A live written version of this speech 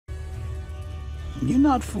You're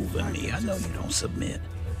not fooling me. I know you don't submit.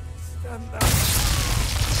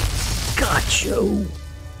 Got you.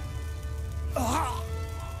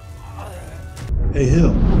 Hey,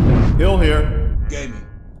 Hill. Hill here. Gaming.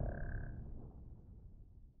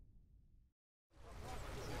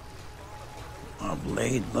 I've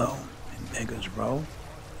laid low in Beggar's Row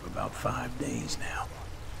for about 5 days now.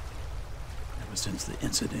 Ever since the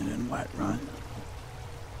incident in Whiterun,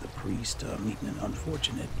 the priest meeting an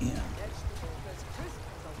unfortunate end.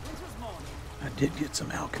 I did get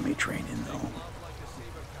some alchemy training though.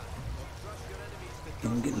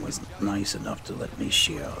 Ingen was nice enough to let me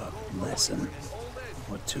share a lesson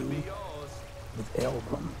or two with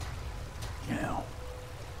Elgrim. Now,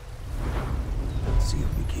 let's see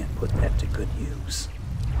if we can't put that to good use.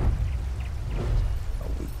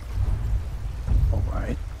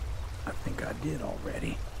 Alright, I think I did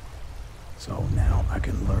already. So now I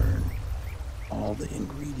can learn all the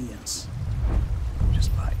ingredients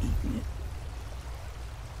just by eating it.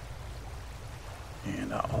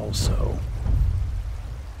 And I also,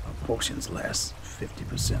 potions last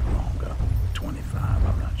 50% longer, 25,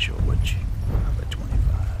 I'm not sure which, but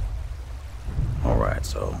 25. Alright,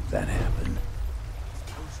 so that happened.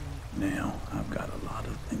 Now, I've got a lot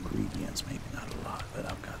of ingredients, maybe not a lot, but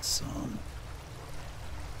I've got some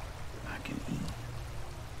I can eat.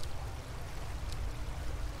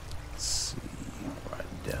 Let's see, alright,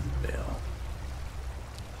 death bell.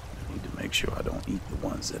 I need to make sure I don't eat the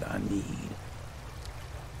ones that I need.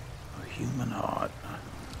 A human heart.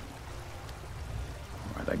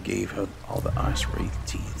 Alright, I gave her all the ice wraith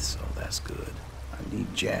teeth, so that's good. I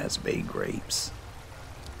need jazz bay grapes.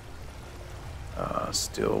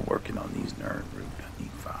 Still working on these nerd root. I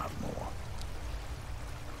need 5 more.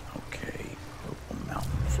 Okay, purple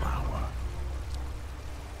mountain flower.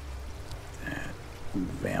 That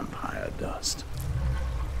vampire dust.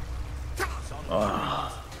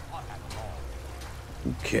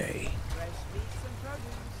 Okay.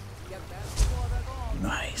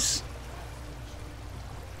 Nice.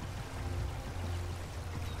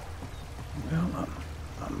 Well,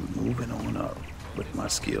 I'm moving on up with my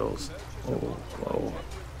skills. Oh,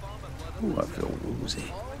 ooh, I feel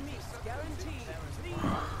woozy.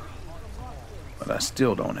 But I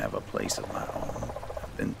still don't have a place of my own.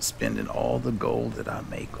 I've been spending all the gold that I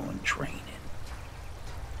make on training.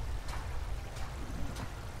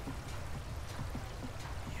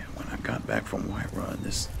 Yeah, when I got back from Whiterun,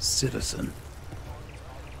 this citizen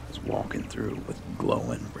was walking through with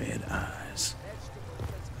glowing red eyes.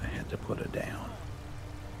 I had to put her down.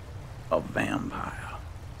 A vampire.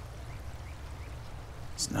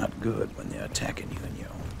 It's not good when they're attacking you in your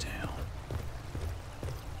own town.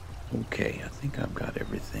 Okay, I think I've got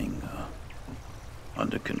everything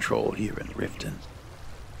under control here in Riften.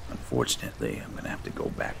 Unfortunately, I'm gonna have to go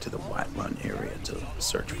back to the Whiterun area to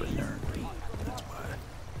search for Nernry. That's why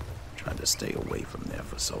I tried to stay away from there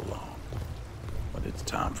for so long. But it's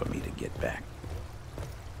time for me to get back.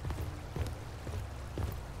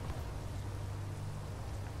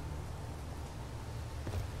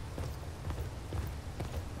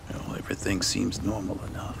 Everything seems normal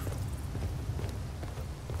enough.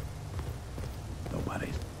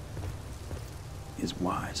 Nobody is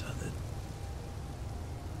wiser that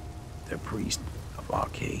their priest of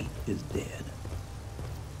Arcade is dead.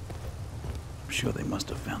 I'm sure they must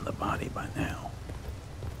have found the body by now.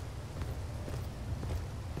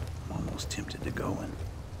 I'm almost tempted to go and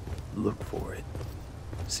look for it,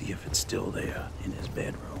 see if it's still there in his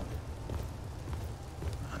bedroom.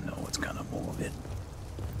 I know it's kind of morbid.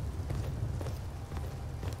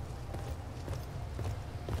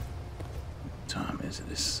 It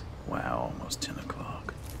is, wow, almost 10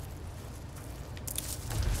 o'clock.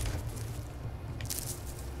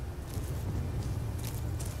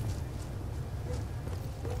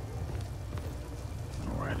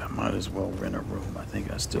 Alright, I might as well rent a room. I think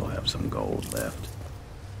I still have some gold left.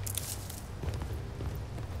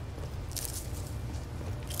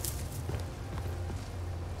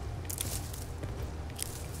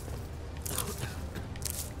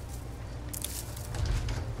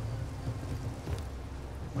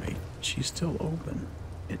 She's still open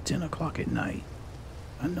at 10 o'clock at night.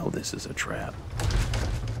 I know this is a trap.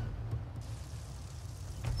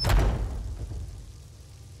 There's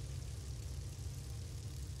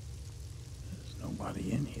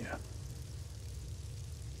nobody in here.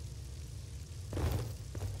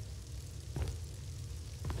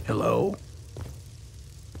 Hello?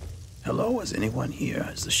 Hello, is anyone here?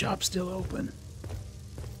 Is the shop still open?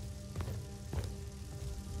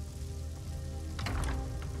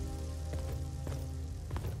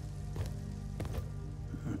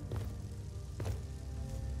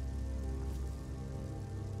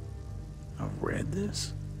 read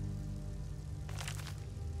this?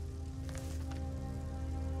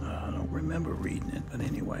 I don't remember reading it, but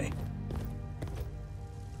anyway.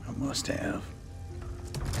 I must have.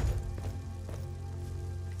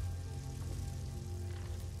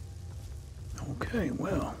 Okay,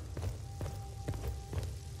 well.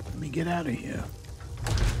 Let me get out of here.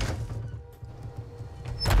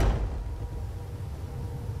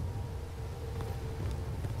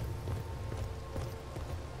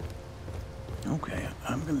 Okay,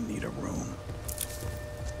 I'm gonna need a room.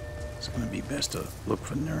 It's gonna be best to look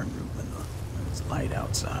for Nernroot when it's light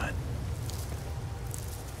outside.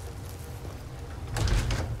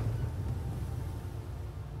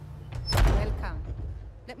 Welcome.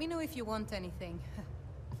 Let me know if you want anything.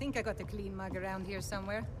 I think I got a clean mug around here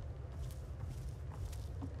somewhere.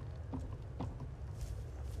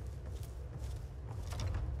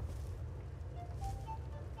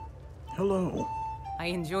 Hello. I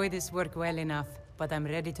enjoy this work well enough, but I'm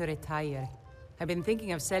ready to retire. I've been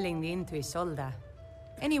thinking of selling the inn to Isolda.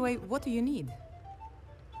 Anyway, what do you need?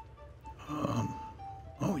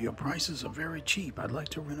 Oh, your prices are very cheap. I'd like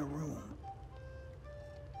to rent a room.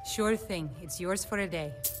 Sure thing. It's yours for a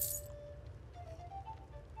day.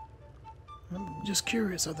 I'm just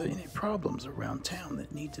curious, are there any problems around town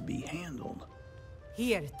that need to be handled?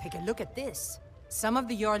 Here, take a look at this. Some of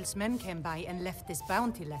the Jarl's men came by and left this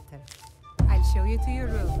bounty letter. I'll show you to your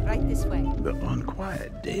room, right this way. The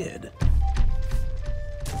Unquiet Dead?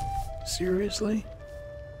 Seriously?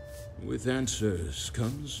 With answers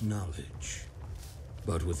comes knowledge.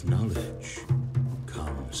 But with knowledge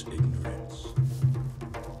comes ignorance.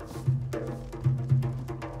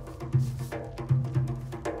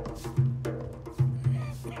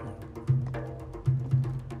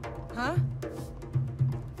 Huh?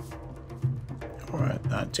 Alright,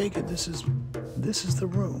 I take it this is the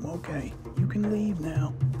room. Okay, you can leave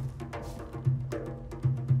now.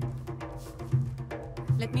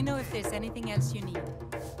 Let me know if there's anything else you need.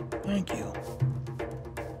 Thank you.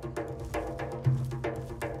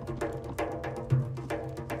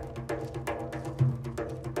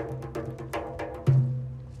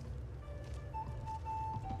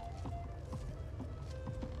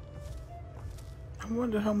 I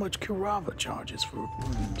wonder how much Kirava charges for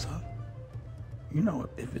rooms, huh? You know,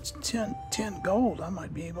 if it's 10 gold, I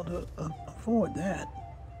might be able to afford that.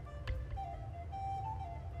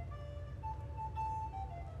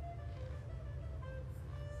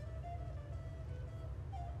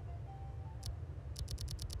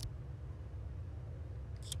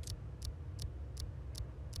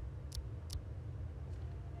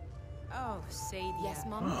 Oh, Sadie. Yes,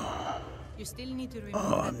 Mom? You still need to remove Oh,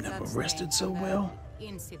 that I've never blood rested stain so from the well.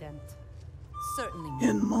 Incident. Certainly, Mom.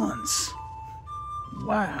 In months.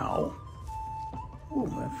 Wow. Ooh,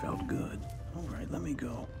 that felt good. All right, let me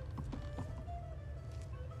go.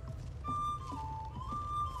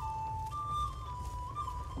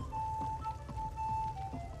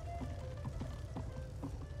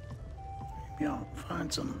 Maybe I'll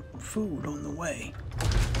find some food on the way.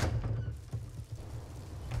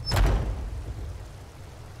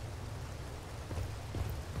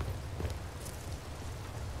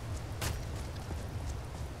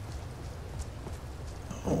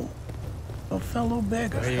 Oh, a fellow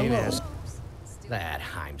beggar. Hello. That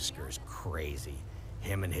Heimsker's crazy.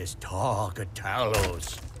 Him and his talk of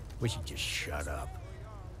Talos. We should just shut up.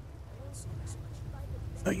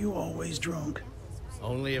 Are you always drunk?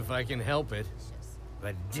 Only if I can help it.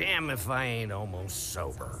 But damn if I ain't almost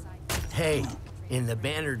sober. Hey, in the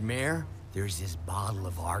Bannered Mare, there's this bottle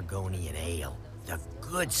of Argonian ale. The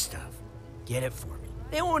good stuff. Get it for me.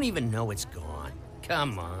 They won't even know it's gone.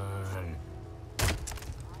 Come on.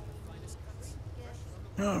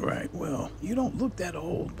 All right, well, you don't look that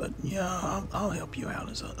old, but yeah, I'll help you out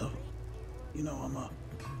as you know,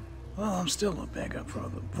 I'm still a beggar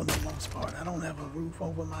for the most part. I don't have a roof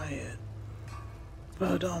over my head.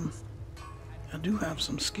 But, I do have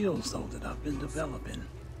some skills, though, that I've been developing.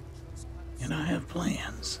 And I have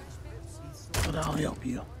plans. But I'll help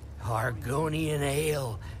you. Argonian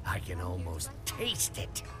ale. I can almost taste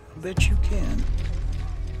it. I bet you can.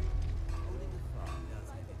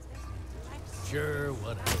 Sure,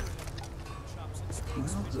 whatever.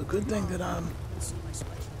 Well, it's a good thing that I'm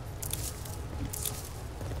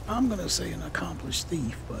gonna say an accomplished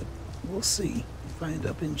thief, but we'll see if I end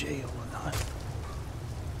up in jail or not.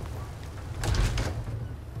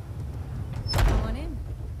 Come on in.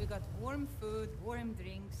 We got warm food, warm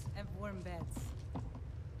drinks, and warm beds.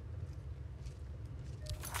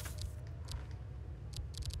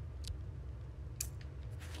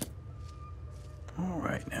 All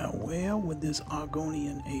right, now where would this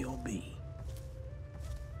Argonian ale be?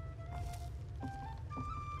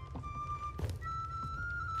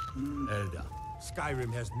 Elder,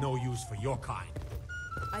 Skyrim has no use for your kind.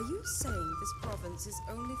 Are you saying this province is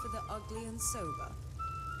only for the ugly and sober?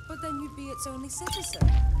 But then you'd be its only citizen.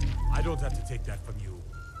 I don't have to take that from you.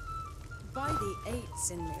 By the 8th,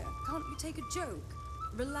 Sinmir, can't you take a joke?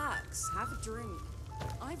 Relax, have a drink.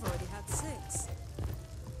 I've already had 6.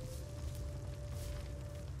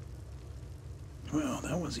 Well,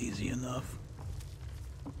 that was easy enough.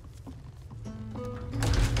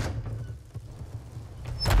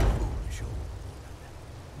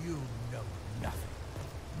 You know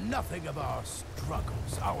nothing. Nothing of our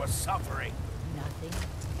struggles, our suffering. Nothing.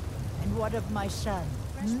 And what of my son?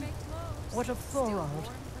 Hmm? What of Thorald?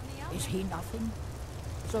 Is he nothing?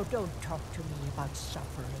 So don't talk to me about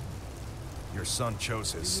suffering. Your son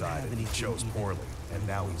chose his side, and he chose poorly, and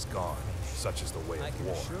now he's gone. Such is the way of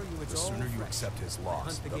war. The sooner you accept his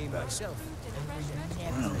loss, the better.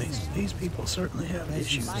 Well, these people certainly have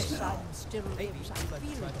issues My now. son still lives. I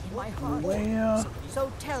feel it in my heart. Where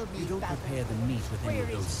So tell me, You don't Babylon, prepare the meat with any where of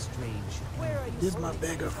is those he? strange... Where are you did my going?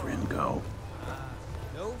 beggar friend go?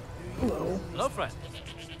 No? Hello. Hello, friend.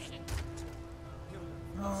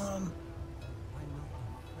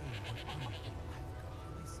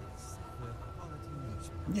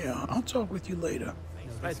 Yeah, I'll talk with you later.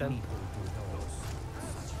 Right then.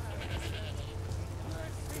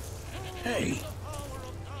 Hey,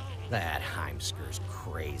 That Heimskir's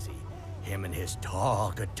crazy. Him and his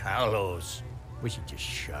tall Catalos. We should just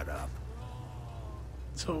shut up.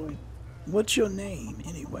 so what's your name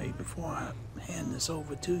anyway before I hand this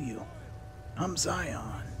over to you? I'm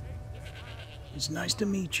Zyon. It's nice to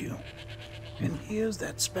meet you. And here's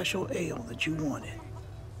that special ale that you wanted.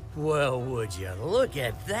 Well, would you look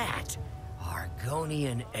at that?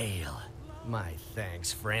 Argonian ale. My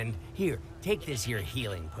thanks, friend. Here, take this here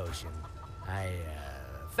healing potion. I,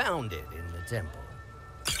 found it in the temple.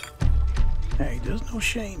 Hey, there's no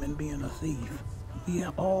shame in being a thief. We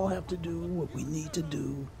all have to do what we need to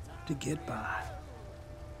do to get by.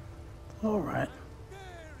 All right.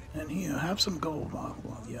 And here, have some gold while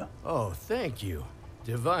you. Oh, thank you.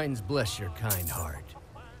 Divines bless your kind heart.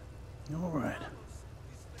 All right.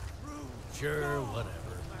 Sure, whatever.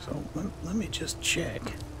 So let me just check.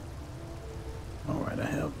 All right, I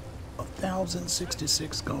have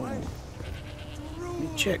 1,066 gold. Let me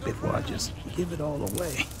check before I just give it all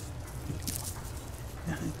away.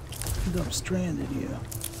 I end up stranded here.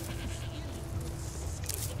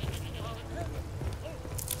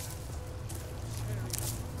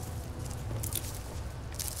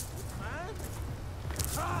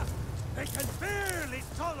 They can barely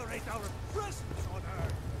tolerate our presence on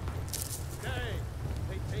Earth. Today,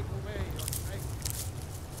 they take away your strength.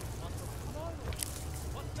 But tomorrow,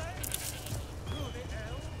 what day? Through the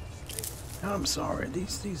elves, I'm sorry,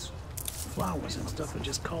 these flowers and stuff are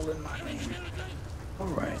just calling my name. All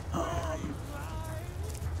right,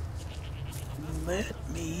 let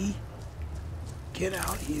me get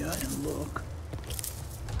out here and look.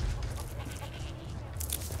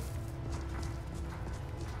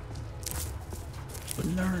 For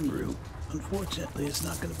Nernroot. Unfortunately, it's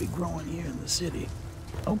not going to be growing here in the city.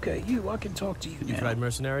 Okay, I can talk to you now. You tried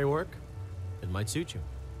mercenary work? It might suit you.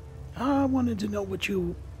 I wanted to know what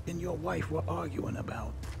you and your wife were arguing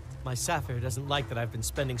about. My Sapphire doesn't like that I've been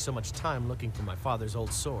spending so much time looking for my father's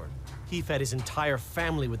old sword. He fed his entire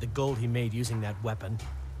family with the gold he made using that weapon.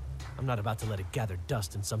 I'm not about to let it gather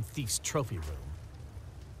dust in some thief's trophy room.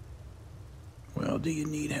 Well, do you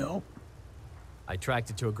need help? I tracked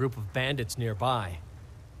it to a group of bandits nearby.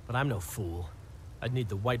 But I'm no fool. I'd need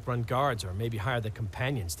the Whiterun guards or maybe hire the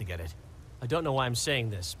companions to get it. I don't know why I'm saying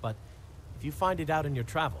this, but if you find it out in your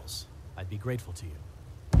travels, I'd be grateful to you.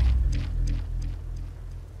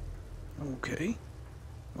 Okay.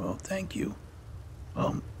 Well, thank you.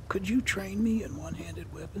 Could you train me in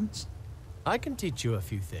one-handed weapons? I can teach you a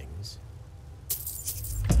few things.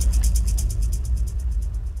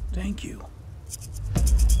 Thank you.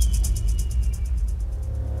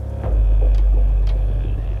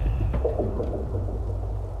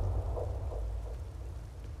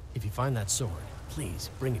 If you find that sword, please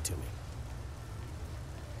bring it to me.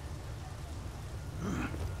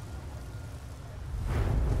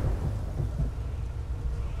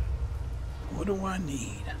 What do I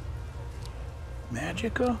need?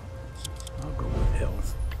 Magicka? I'll go with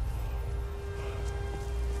health.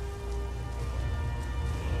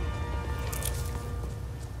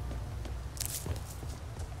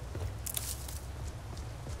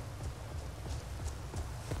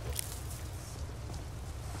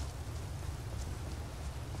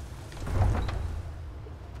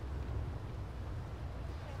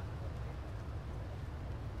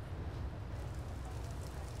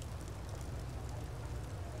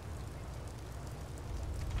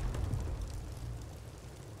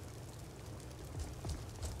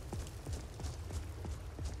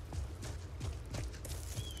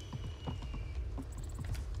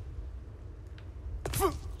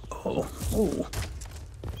 Oh.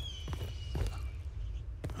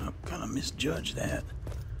 I kind of misjudged that.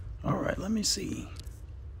 Alright, let me see.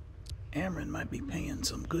 Amron might be paying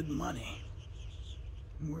some good money.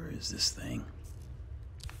 Where is this thing?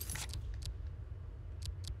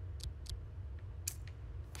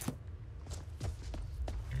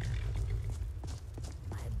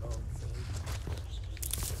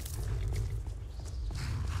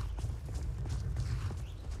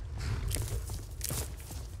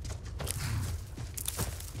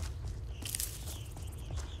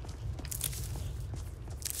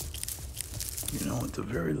 You know, at the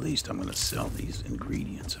very least, I'm gonna sell these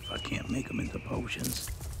ingredients if I can't make them into potions.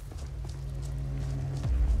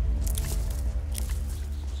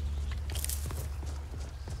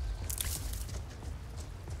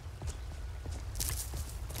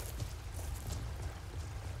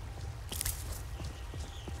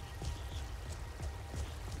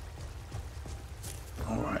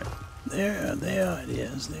 All right, there it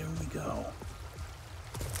is. There we go.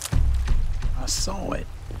 I saw it.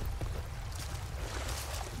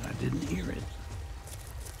 I didn't hear it.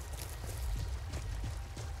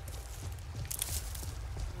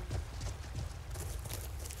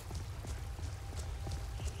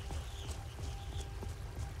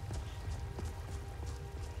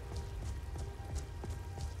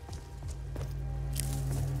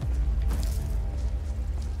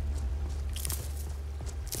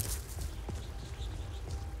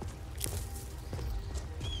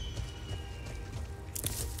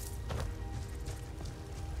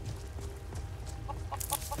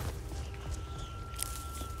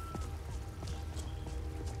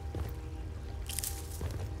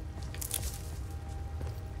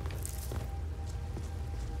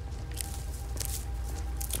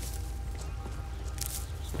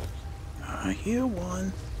 I hear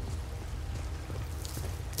one.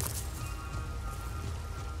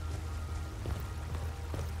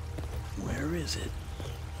 Where is it?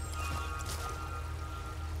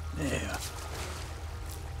 There.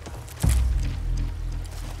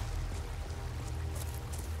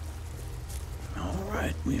 All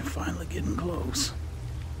right, we are finally getting close.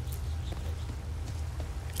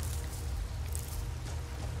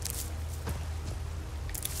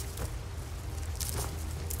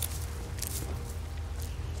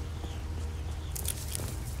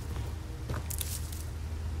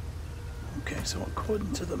 Okay, so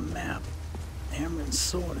according to the map, Amron's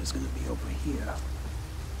sword is going to be over here.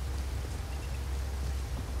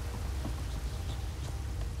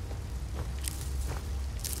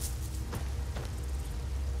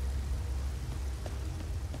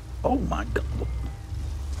 Oh my God.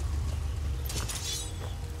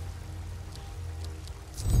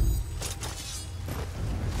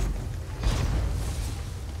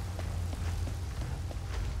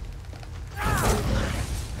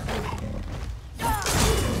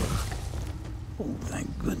 Oh,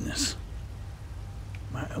 thank goodness.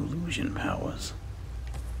 My illusion powers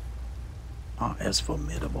are as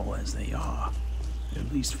formidable as they are,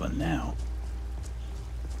 at least for now.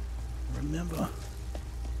 Remember,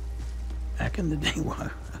 back in the day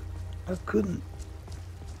where I couldn't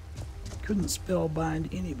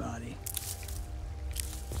spellbind anybody.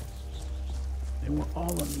 They were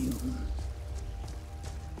all immune.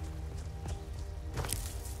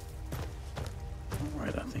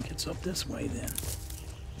 Alright, I think it's up this way then.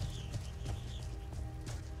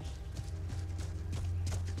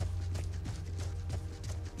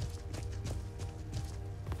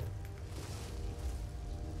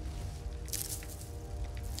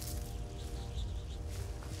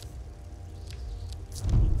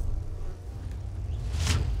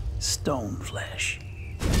 Stone flesh.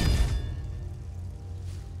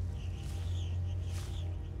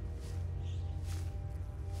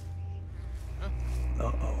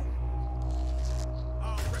 Uh-oh.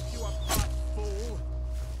 I'll rip you apart, fool.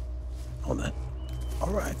 Oh, that. All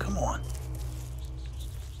right, come on.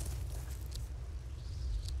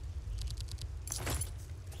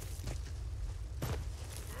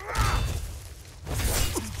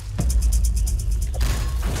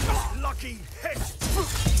 Lucky hit.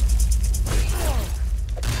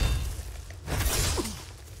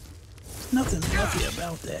 Nothing lucky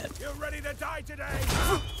about that. You're ready to die today. You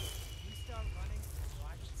start running, so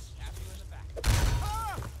I can stab you in the back.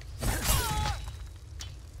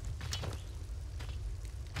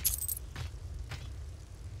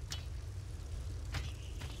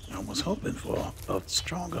 I was hoping for a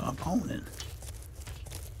stronger opponent.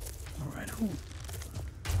 All right, who?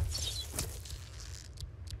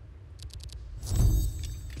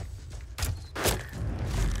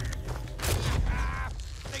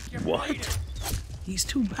 What? He's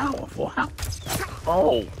too powerful. How?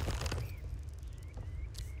 Oh.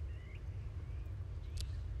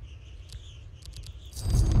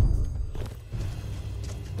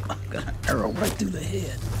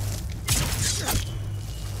 head.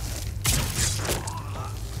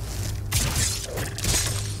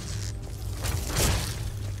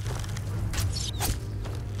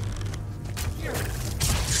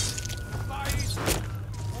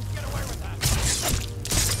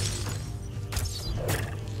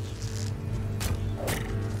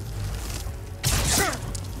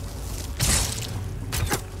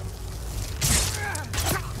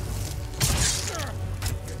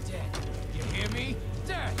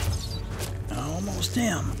 Almost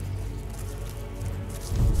him.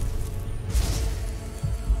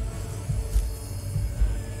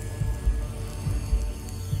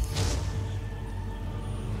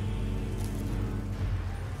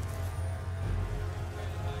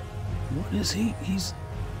 What is he? He's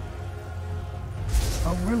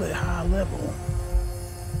a really high level.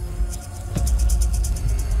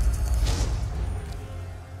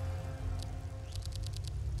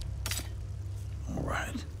 All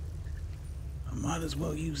right. I might as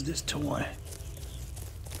well use this toy.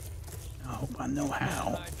 I hope I know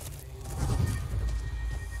how.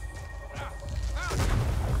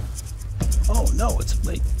 Oh no, it's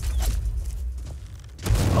late.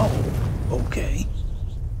 Oh, okay.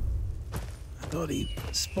 I thought he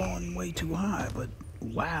spawned way too high, but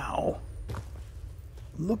wow.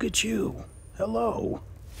 Look at you. Hello.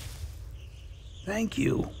 Thank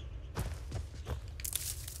you.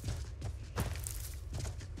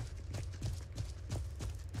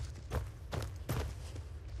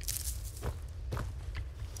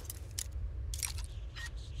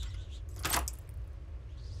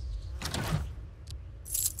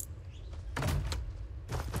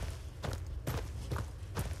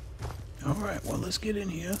 Alright, well, let's get in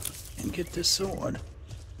here and get this sword.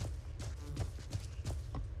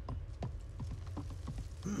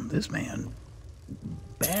 This man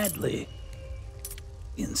badly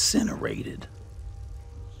incinerated.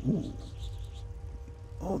 Ooh.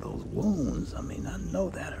 Oh, those wounds. I mean, I know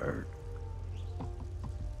that hurt.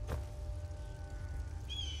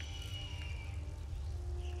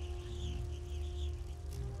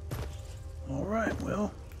 Alright,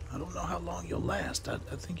 well, I don't know how long you'll last. I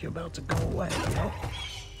think you're about to go away. Oh.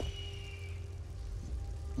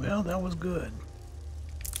 Well, that was good.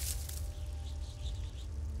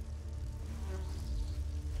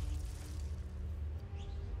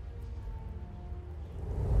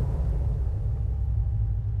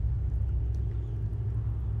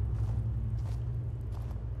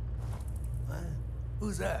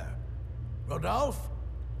 Who's there? Rodolphe?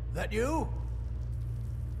 That you?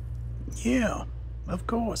 Yeah, of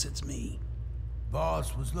course it's me.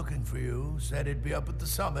 Boss was looking for you, said he'd be up at the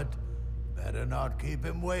summit. Better not keep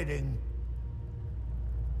him waiting.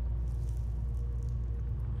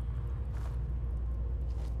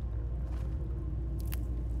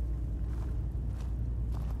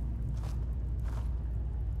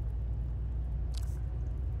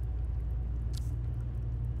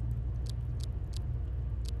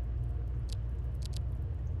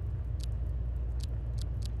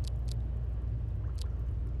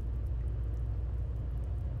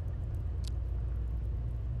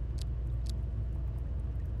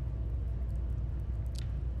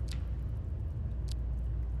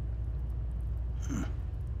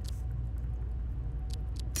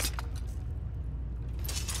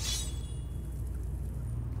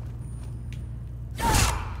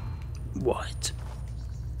 What?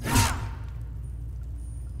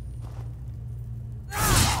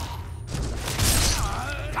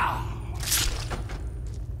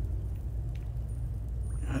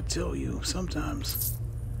 I tell you, sometimes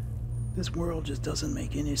this world just doesn't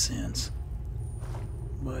make any sense.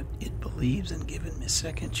 But it believes in giving me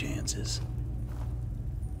second chances.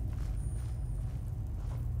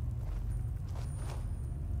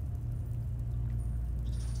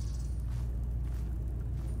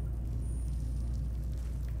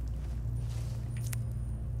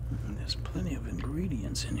 There's plenty of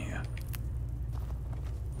ingredients in here.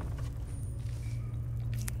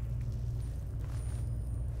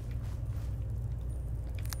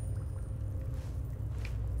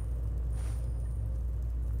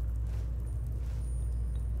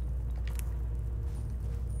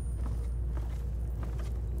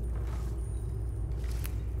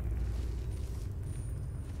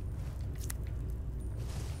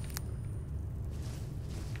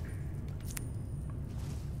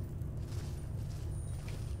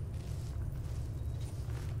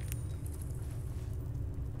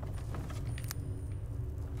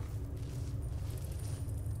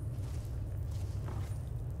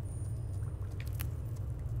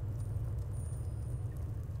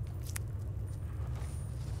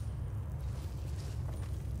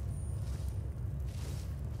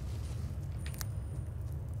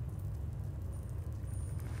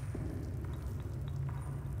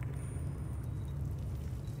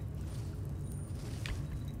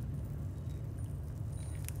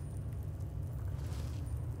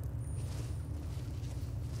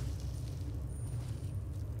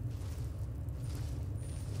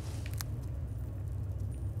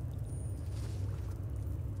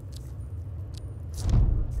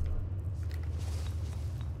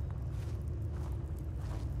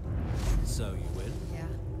 So, you win? Yeah.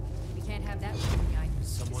 We can't have that looking behind us.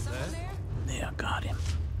 Someone there? Yeah, got him.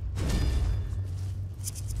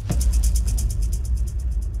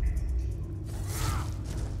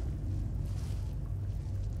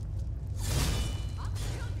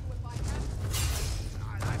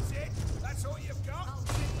 That's it? That's all you've got? I'll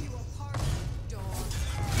rip you apart, dog.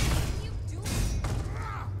 What are you doing?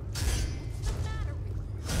 What's the matter with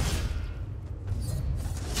you?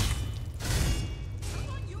 I'm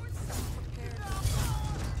on your side.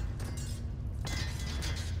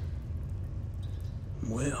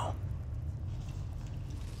 Well.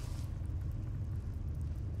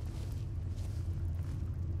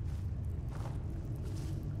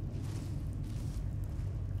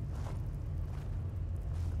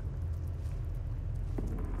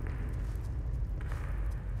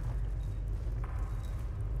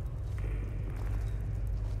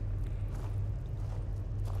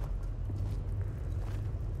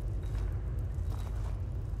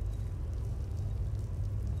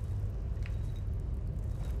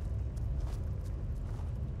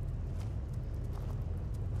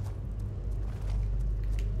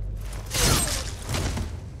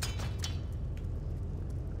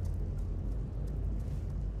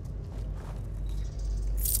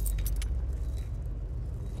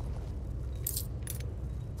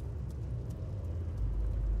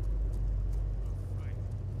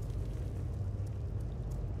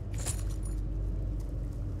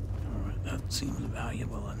 That seems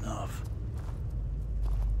valuable enough.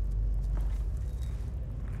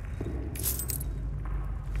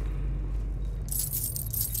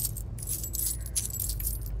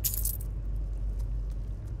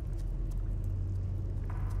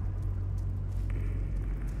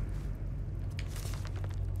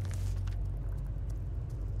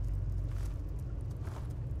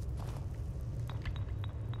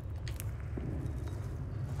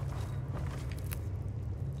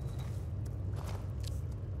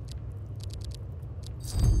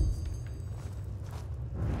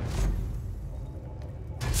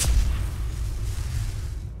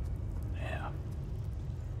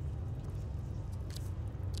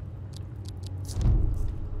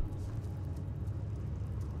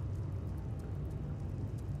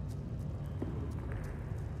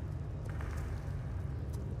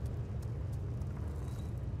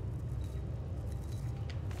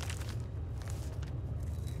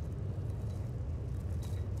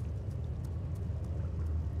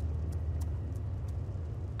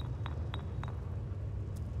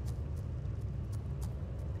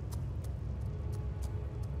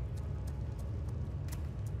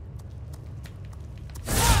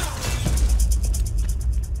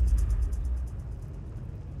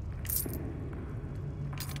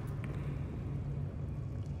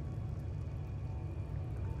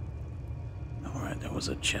 There was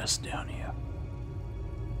a chest down here.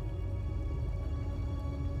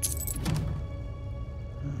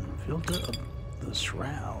 Filter of the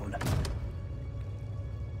shroud.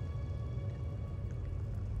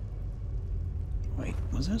 Wait,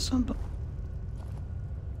 was there something?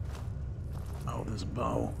 Oh, this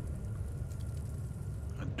bow.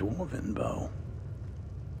 A dwarven bow.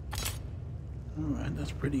 Alright,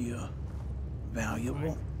 that's pretty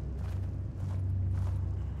valuable.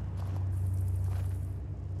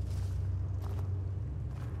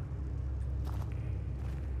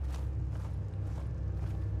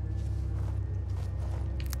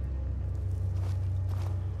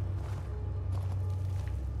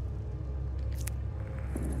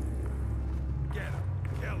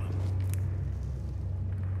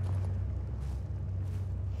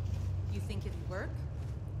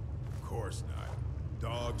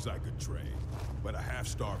 I could train, but a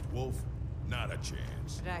half-starved wolf, not a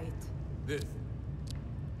chance. Right. This.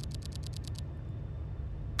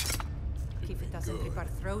 If it doesn't rip our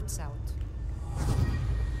throats out.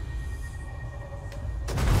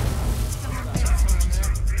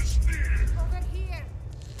 Over here.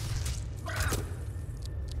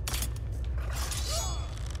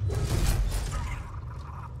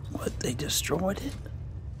 What? They destroyed it?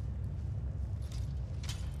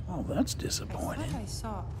 Oh, that's disappointing. I thought I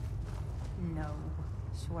saw. No,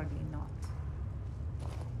 surely not.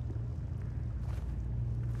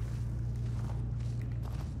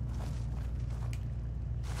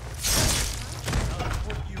 I'll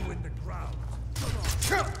put you in the ground.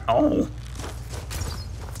 Oh.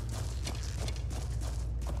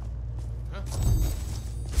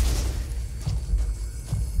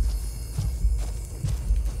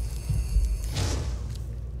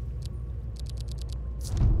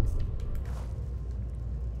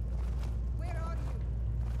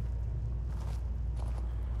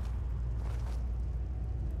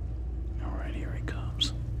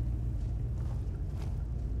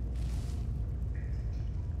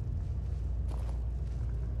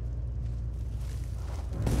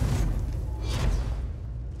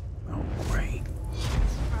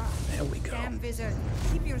 There we go. Damn wizard.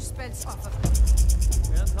 Keep your spells off of me.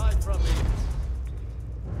 Can't hide from me.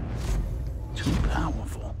 Too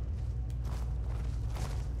powerful.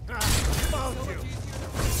 Found you.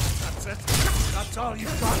 That's it. That's all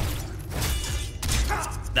you've got.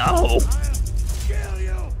 No! I'll kill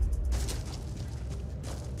you.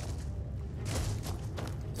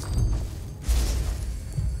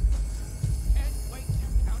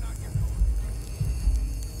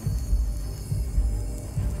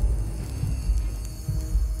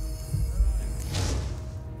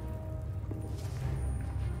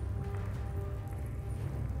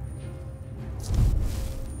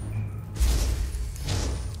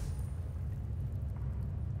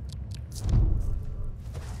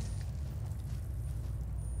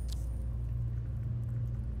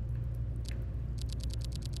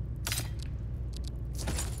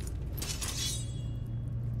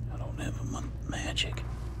 Magic. Here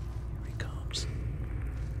he comes.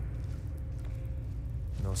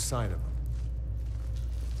 No sign of him.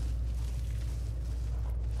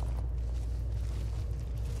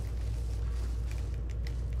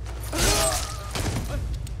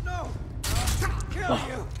 No! Kill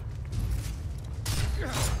you!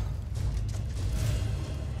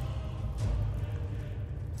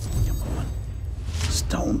 Come on.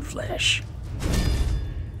 Stone flesh.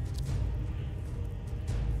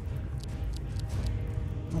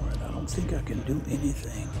 Alright, I don't think I can do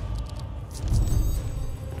anything.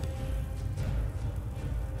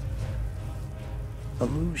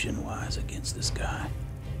 Illusion-wise against this guy.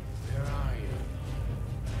 Where are you?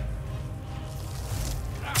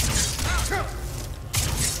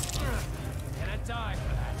 Can I die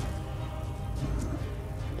for that?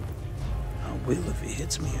 I will if he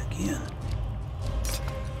hits me again.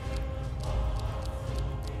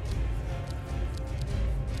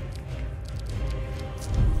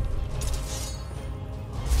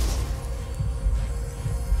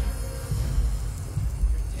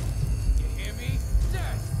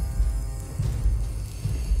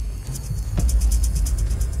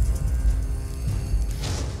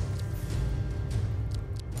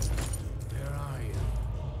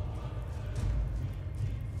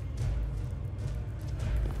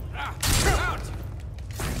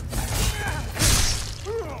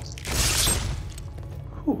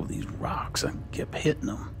 Oh, these rocks, I kept hitting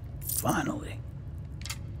them. Finally.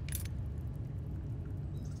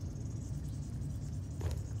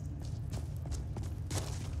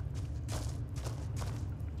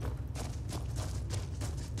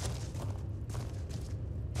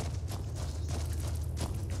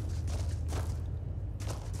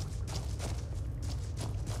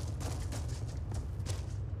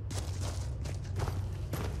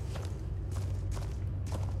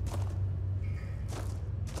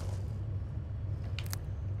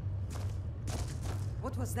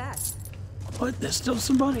 What was that? But there's still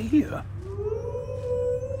somebody here.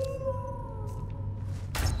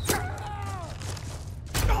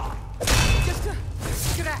 Just a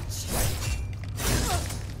scratch.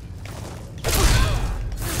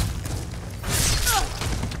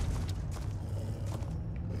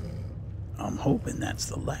 I'm hoping that's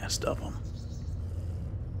the last of them.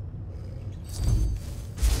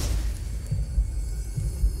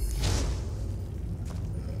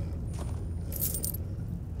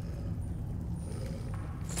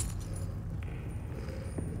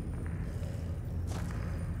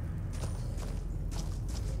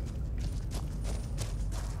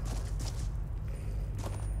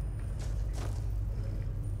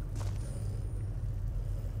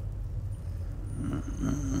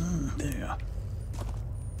 There.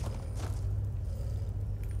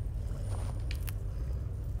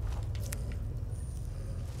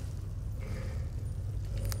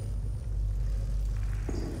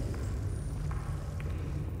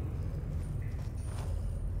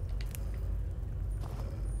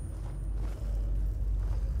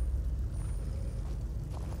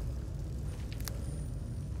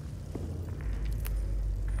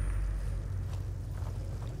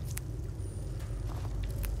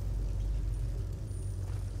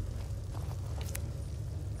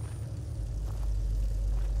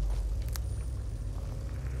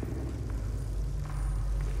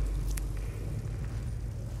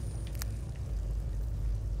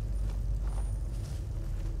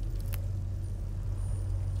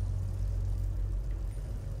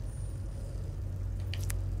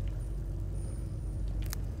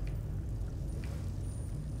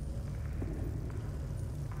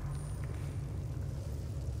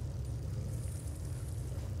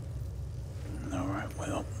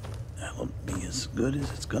 Well, that'll be as good as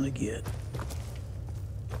it's gonna get.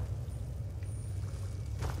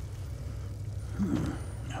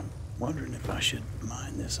 I Wondering if I should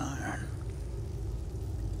mine this iron.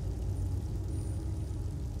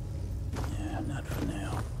 Yeah, not for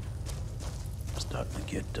now. I'm starting to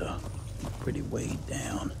get pretty weighed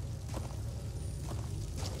down.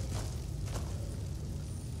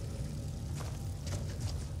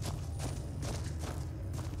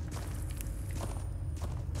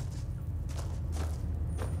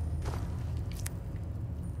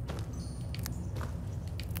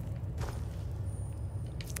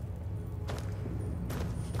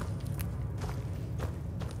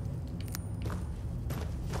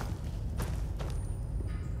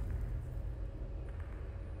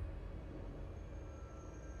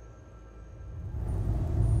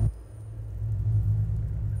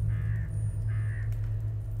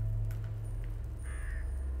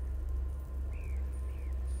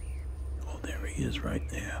 There he is right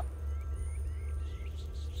there.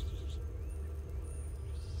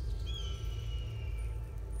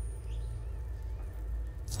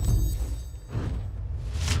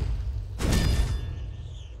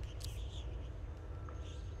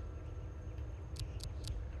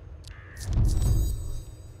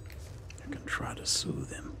 I can try to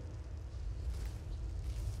soothe him.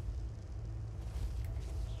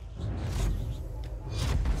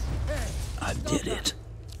 I did it.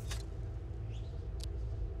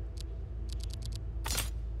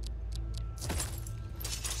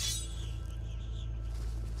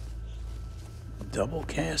 Double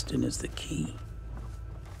casting is the key.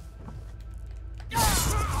 Time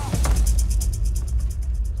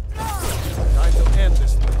to end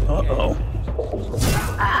this little game.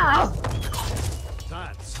 Ow!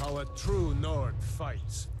 That's how a true Nord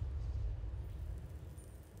fights.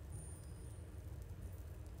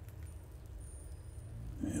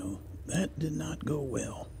 Well, that did not go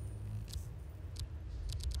well.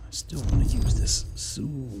 I still want to use this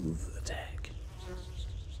soothe attack.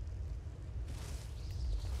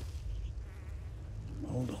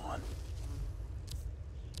 Hold on.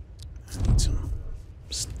 I need some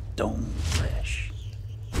stone flesh.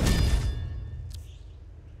 It's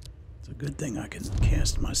a good thing I can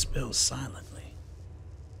cast my spells silently.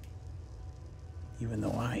 Even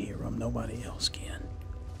though I hear them, nobody else can.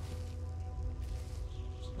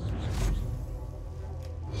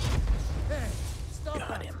 Hey, stop Got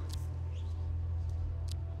that. him.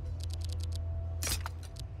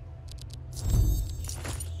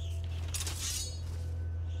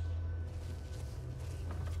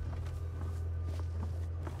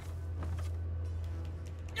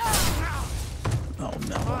 Oh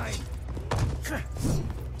no.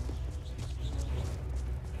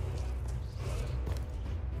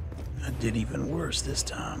 I did even worse this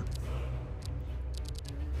time.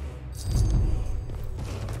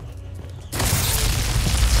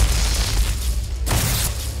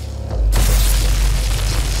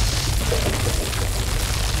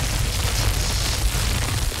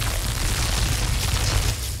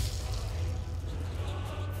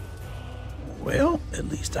 Well, at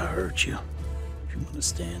least I hurt you. If you want to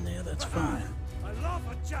stand there, that's fine. I love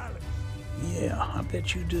a challenge. Yeah, I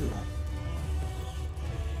bet you do.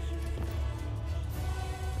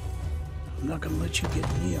 I'm not gonna let you get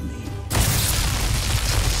near me.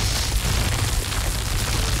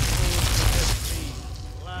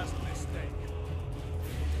 Last mistake.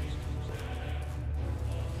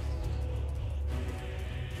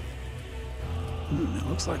 It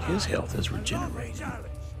looks like his health is regenerating.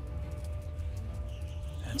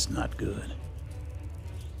 That's not good.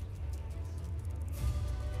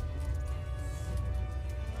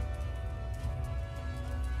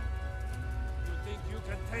 You think you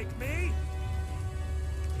can take me?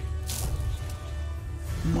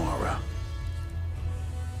 Mara,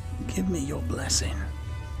 give me your blessing,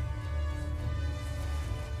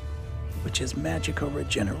 which is magical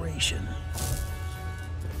regeneration.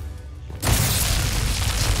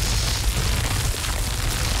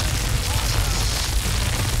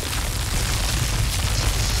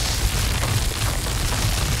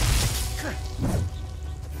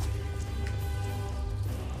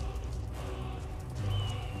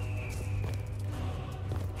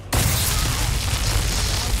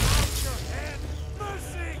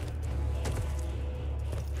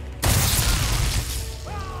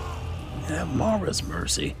 Have Mara's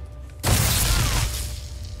mercy,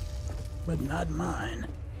 but not mine.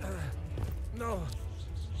 No.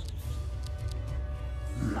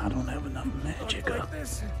 I don't have enough magic. Like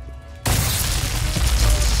this. I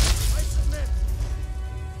submit.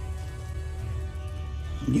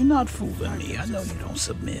 You're not fooling me. I know you don't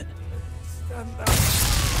submit. Stand down.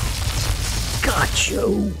 Got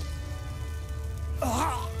you.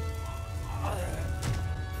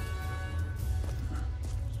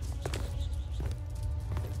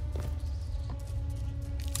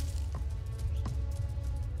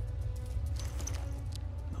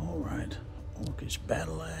 Finished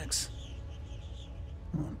battle axe.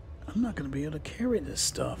 Well, I'm not gonna be able to carry this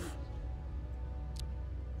stuff.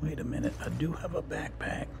 Wait a minute, I do have a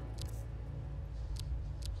backpack.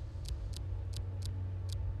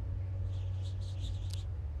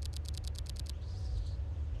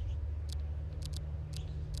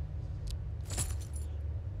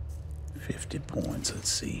 $50, let's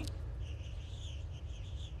see.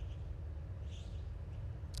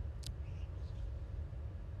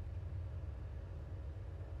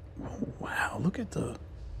 Oh, wow, look at the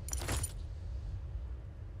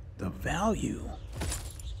value.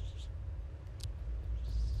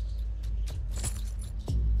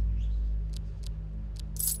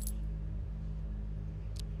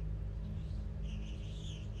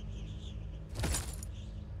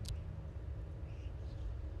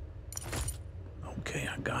 Okay,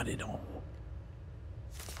 I got it all.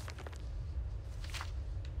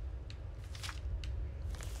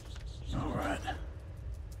 All right.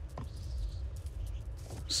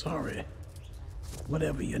 Sorry.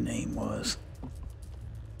 Whatever your name was.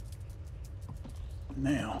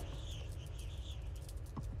 Now.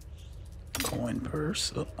 Coin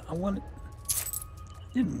purse. Oh,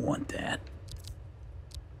 didn't want that.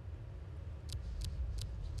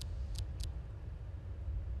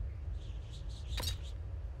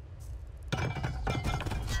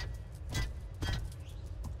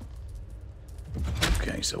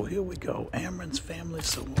 Okay, so here we go. Amron's family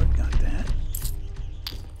sword, got that.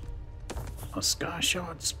 A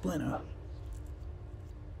skyshard splinter.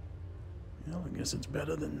 Well, I guess it's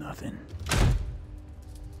better than nothing.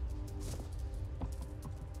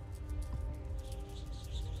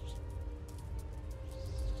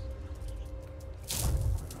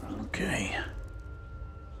 Okay.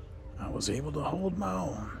 I was able to hold my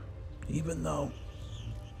own, even though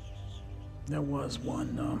there was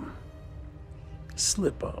one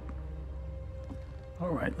slip up. All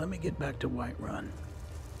right, let me get back to Whiterun.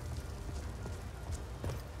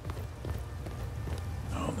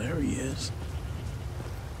 Oh, there he is.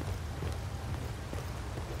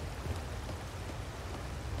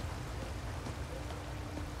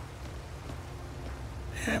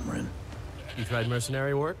 Amron. You tried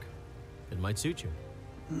mercenary work? It might suit you.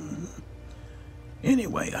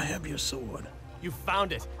 Anyway, I have your sword. You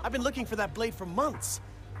found it. I've been looking for that blade for months.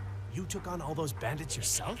 You took on all those bandits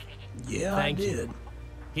yourself? Yeah, Thank I did. You.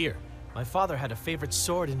 Here, my father had a favorite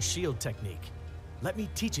sword and shield technique. Let me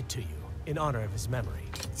teach it to you in honor of his memory.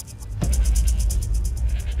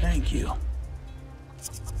 Thank you.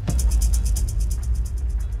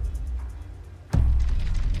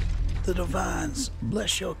 The divines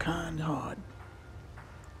bless your kind heart.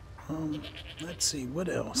 Let's see, what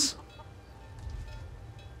else?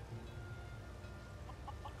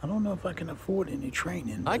 I don't know if I can afford any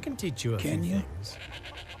training. I can teach you a few things.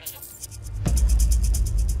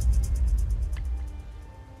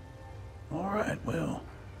 All right, well,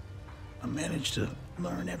 I managed to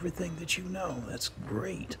learn everything that you know. That's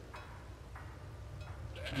great.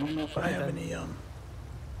 I don't know if I have any, Oh,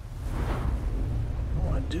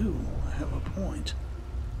 I do. I have a point.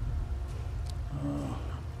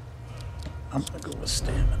 I'm gonna go with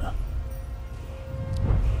stamina.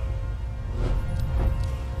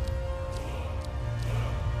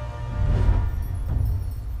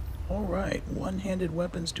 All right, one-handed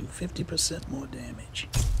weapons do 50% more damage.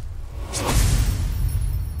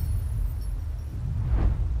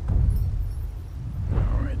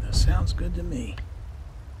 All right, that sounds good to me.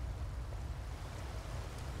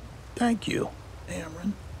 Thank you,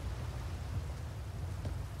 Amron.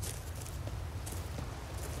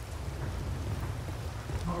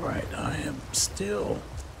 All right, I am still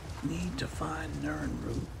need to find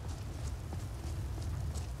Nirnroot.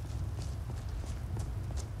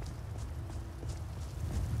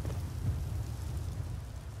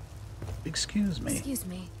 Excuse me. Excuse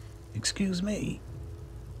me. Excuse me.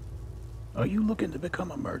 Are you looking to become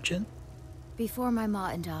a merchant? Before my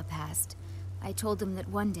ma and Da passed, I told them that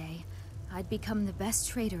one day I'd become the best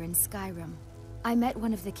trader in Skyrim. I met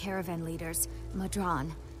one of the caravan leaders,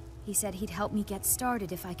 Madron. He said he'd help me get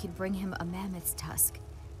started if I could bring him a mammoth's tusk.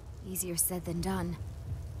 Easier said than done.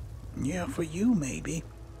 Yeah, for you maybe.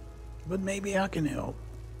 But maybe I can help.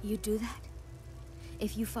 You'd do that?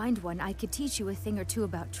 If you find one, I could teach you a thing or two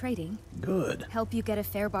about trading. Good. Help you get a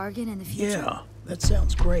fair bargain in the future. Yeah, that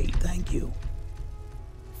sounds great. Thank you.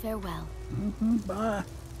 Farewell. Bye.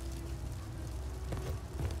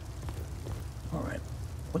 All right.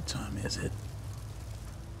 What time is it?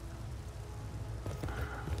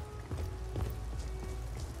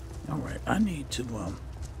 All right. I need to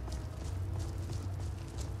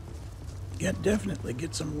definitely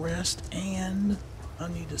get some rest, and I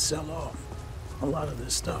need to sell off a lot of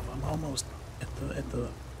this stuff. I'm almost at the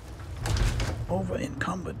over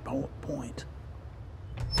encumbered point.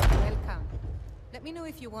 Welcome. Let me know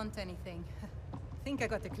if you want anything. Think I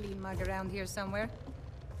got a clean mug around here somewhere.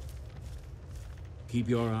 Keep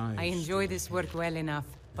your eyes. I enjoy this work well enough,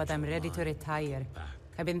 but I'm ready to retire.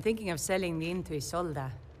 I've been thinking of selling the inn to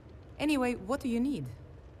Isolda. Anyway, what do you need?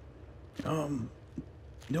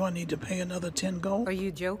 Do I need to pay another 10 gold? Are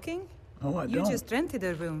you joking? Oh, I don't. You just rented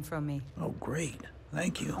a room from me. Oh, great.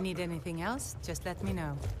 Thank you. Need anything else? Just let me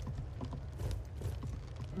know.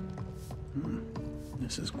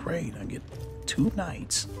 This is great. I get 2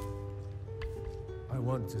 nights. I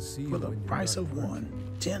want to see for the price of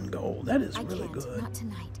 1. 10 gold. That is really good. Not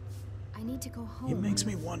tonight. I need to go home. It makes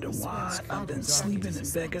me wonder why I've been sleeping in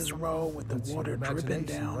Beggar's Row with the water dripping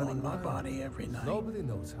down on my body every night. Nobody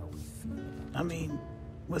knows how we feel. I mean,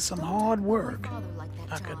 with some hard work,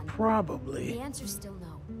 I could probably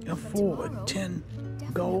afford 10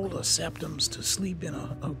 gold or septims to sleep in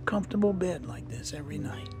a comfortable bed like this every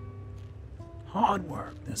night. Hard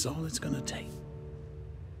work, that's all it's gonna take.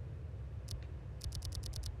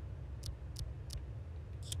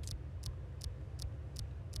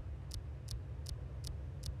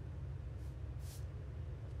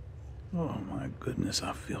 Oh my goodness,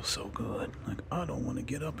 I feel so good. Like, I don't want to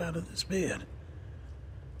get up out of this bed.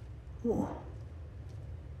 Oh.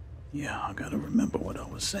 Yeah, I gotta remember what I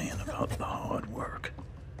was saying about the hard work.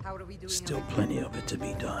 How are we doing? Still plenty of it to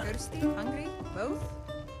be done. Thirsty? Hungry? Both?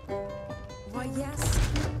 Why, yes.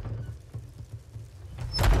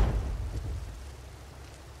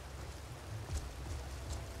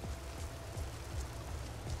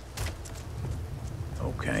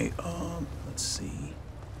 Okay, let's see.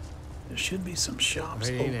 There should be some shops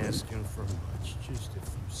I ain't open. asking for much, just a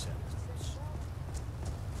few seconds.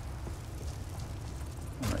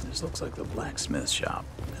 Alright, this looks like the blacksmith shop.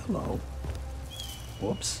 Hello.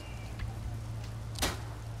 Whoops.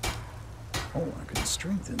 Oh, I can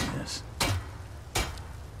strengthen this.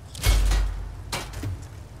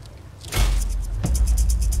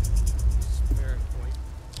 Spare point.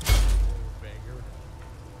 Oh, beggar.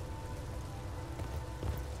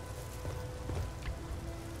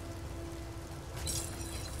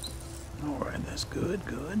 Alright, that's good,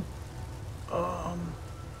 good.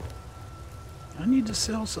 I need to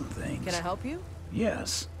sell some things. Can I help you?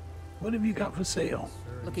 Yes. What have you got for sale?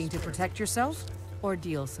 Looking to protect yourself or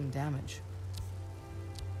deal some damage?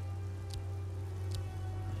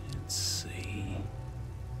 Let's see.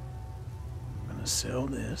 I'm gonna sell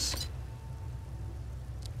this.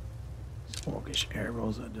 Orcish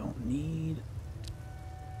arrows I don't need.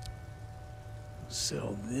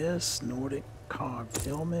 Sell this Nordic carved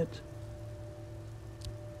helmet.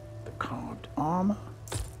 The carved armor.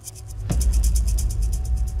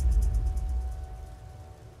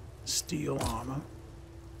 Steel armor.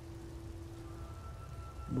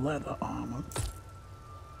 Leather armor.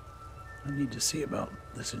 I need to see about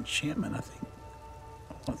this enchantment.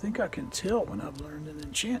 I think I can tell when I've learned an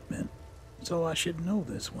enchantment, so I should know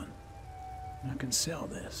this one. I can sell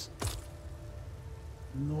this.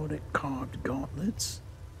 Nordic carved gauntlets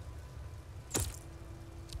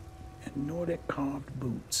and Nordic carved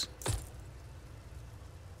boots.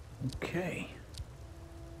 Okay.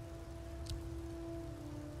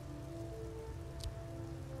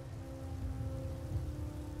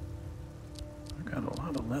 I got a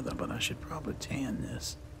lot of leather, but I should probably tan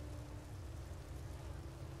this.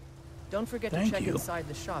 Don't forget Thank to check you. inside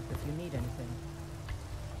the shop if you need anything.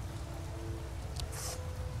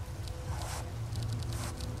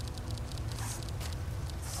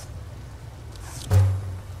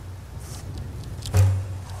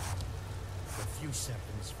 A few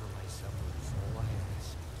seconds for my supper is all I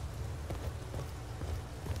ask.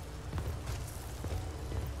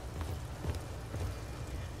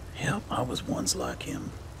 Yep, I was once like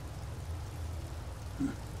him.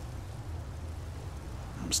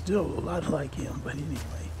 I'm still a lot like him, but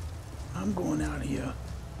anyway, I'm going out here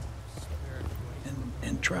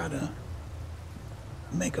and try to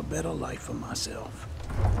make a better life for myself.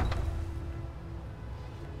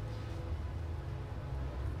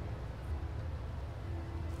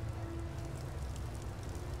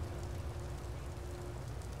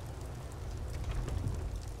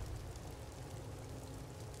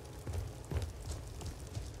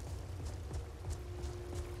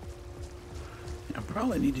 I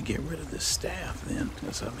probably need to get rid of this staff then,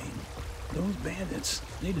 because I mean, those bandits,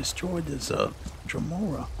 they destroyed this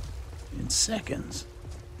Dremora in seconds.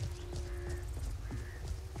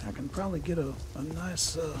 I can probably get a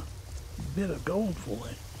nice bit of gold for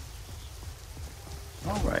it.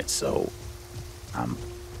 Alright, so I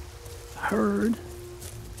heard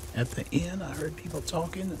At the inn, I heard people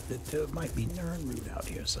talking that there might be Nirnroot out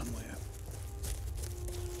here somewhere.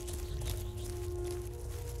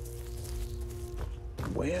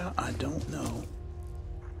 Where? I don't know.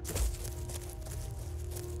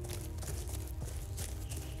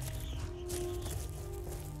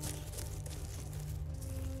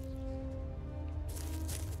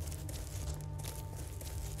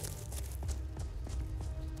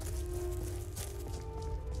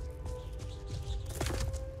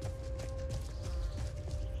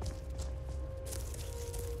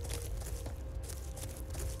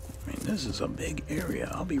 This is a big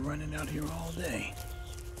area. I'll be running out here all day.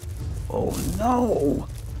 Oh no!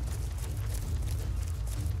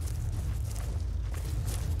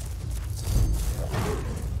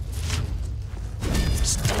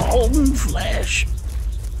 Stone flesh!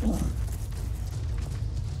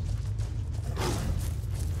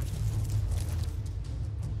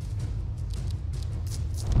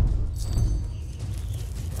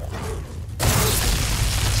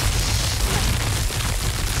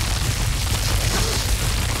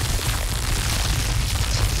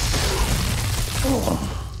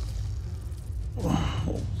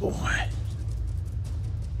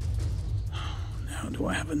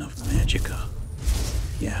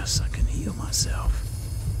 Yes, I can heal myself.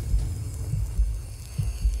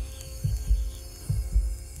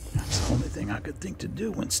 That's the only thing I could think to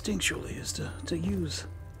do instinctually is to use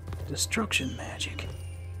destruction magic.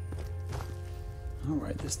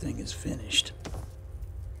 Alright, this thing is finished.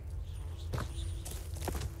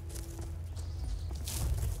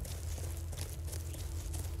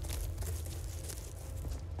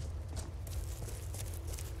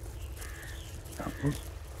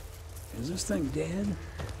 Is this thing dead?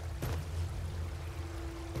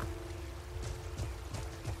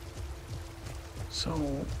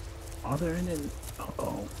 So, are there any...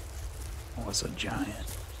 Uh-oh. Oh, it's a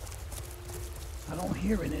giant. I don't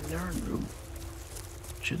hear any Nirnroot.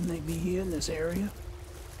 Shouldn't they be here in this area?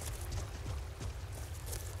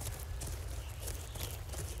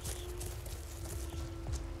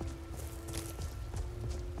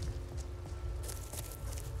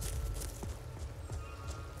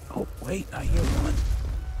 Oh, wait, I hear one.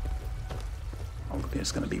 Oh,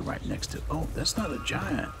 it's gonna be right next to... Oh, that's not a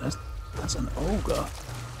giant. That's an ogre.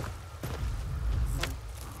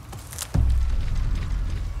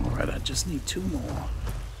 Alright, I just need 2 more.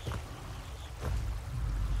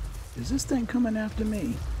 Is this thing coming after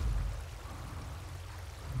me?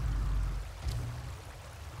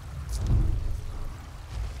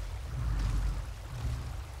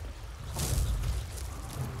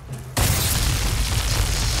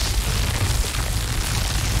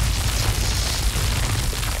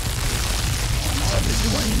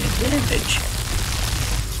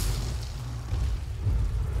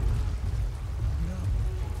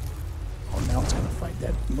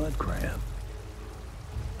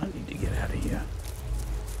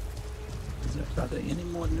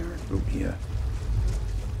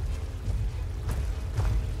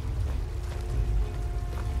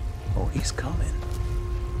 He's coming.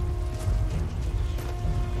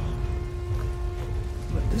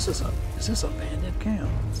 But is this a bandit camp?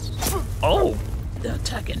 Oh, they're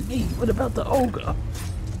attacking me. What about the ogre?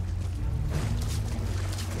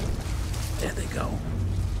 There they go.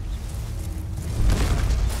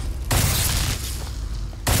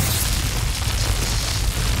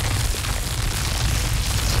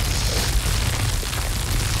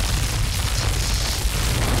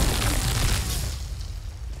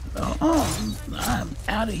 I'm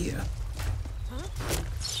out of here.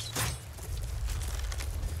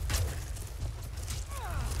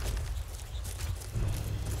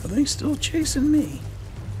 Are they still chasing me?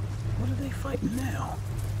 What are they fighting now?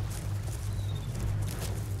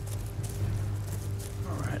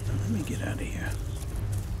 Alright, let me get out of here.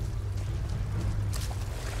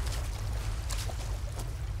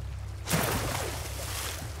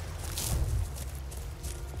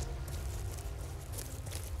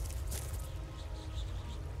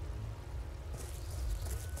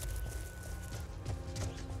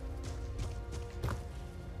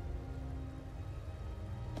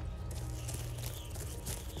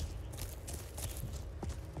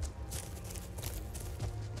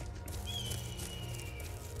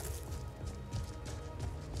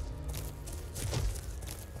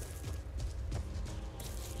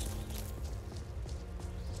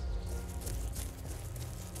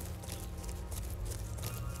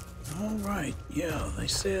 Alright, yeah, they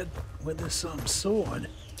said with this sword.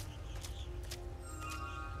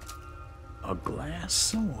 A glass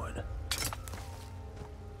sword.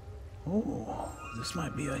 Oh, this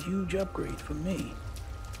might be a huge upgrade for me.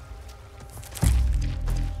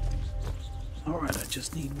 Alright, I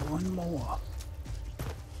just need one more.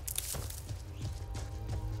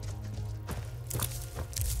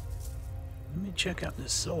 Let me check out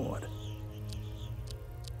this sword.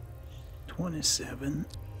 27.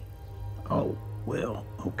 Oh, well,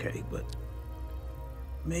 okay, but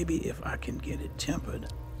maybe if I can get it tempered.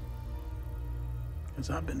 Because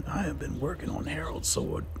I have been working on Harold's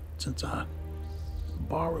sword since I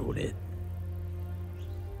borrowed it.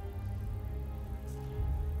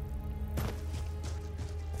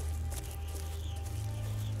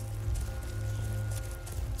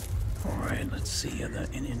 Alright, let's see, are there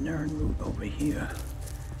any Nern root over here?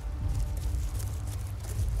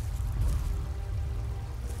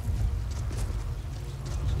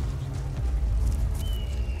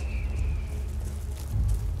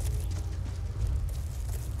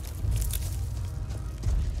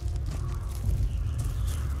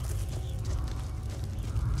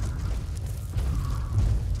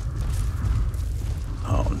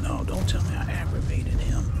 Oh no, don't tell me I aggravated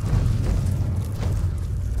him.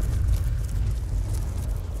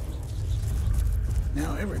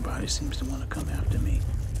 Now everybody seems to want to come after me.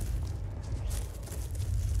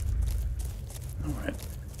 Alright.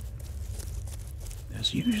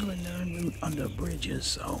 There's usually Nern root under bridges,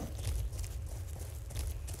 so...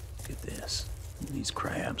 Look at this. These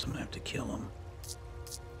crabs, I'm gonna have to kill them.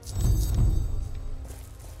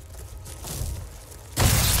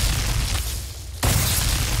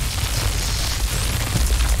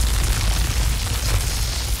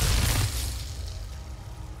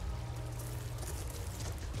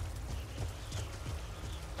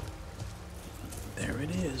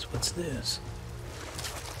 What's this?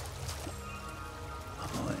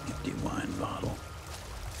 Oh, an empty wine bottle.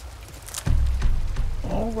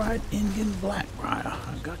 All right, Indian Blackbriar,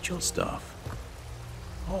 I got your stuff.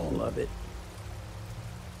 All of it.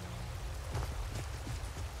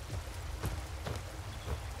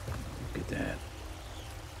 Look at that.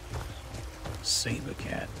 Saber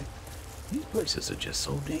cat. These places are just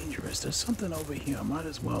so dangerous. There's something over here. I might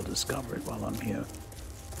as well discover it while I'm here.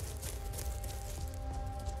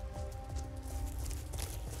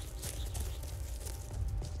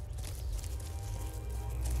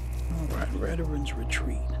 Redguard's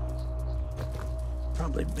retreat.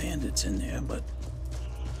 Probably bandits in there, but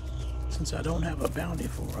since I don't have a bounty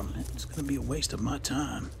for them, it's going to be a waste of my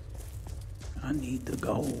time. I need the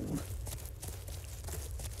gold.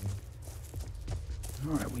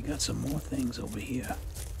 Alright, we got some more things over here.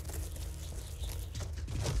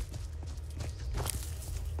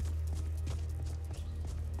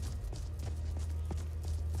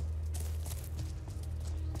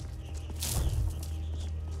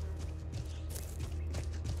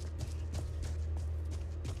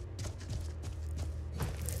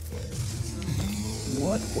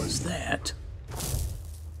 What was that?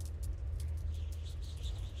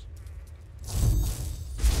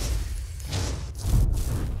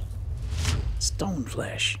 Stone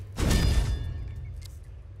flesh.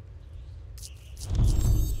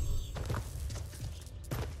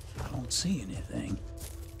 I don't see anything.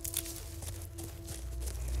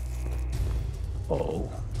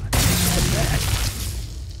 Oh, I take that back.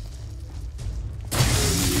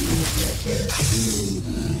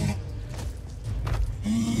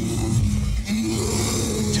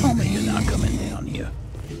 Tell me you're not coming down here.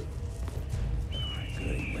 Alright,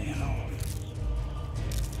 good, he ran off.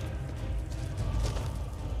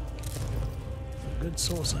 A good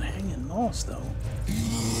source of hanging moss, though.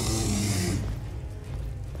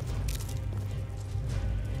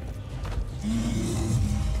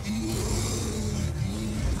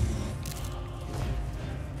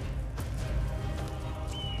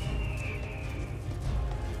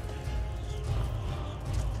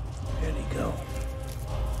 There you go.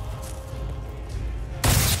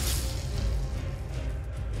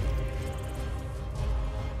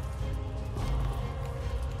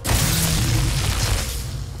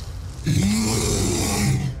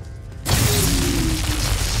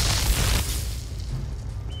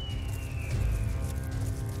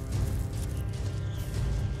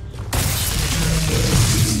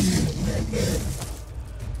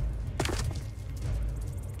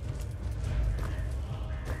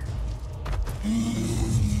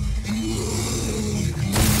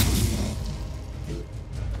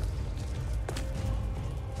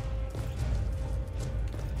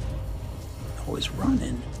 Always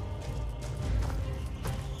running.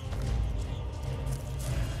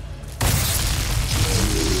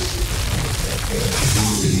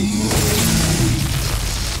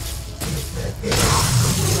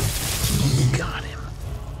 Got him.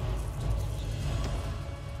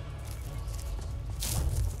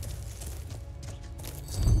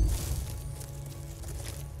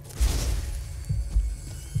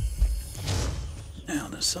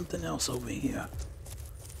 there's something else over here.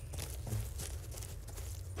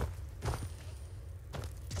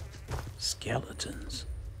 Skeletons.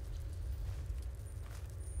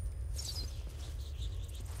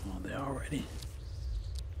 Oh, they're already.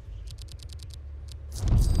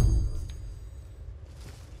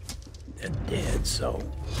 They're dead, so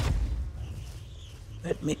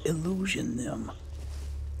let me illusion them.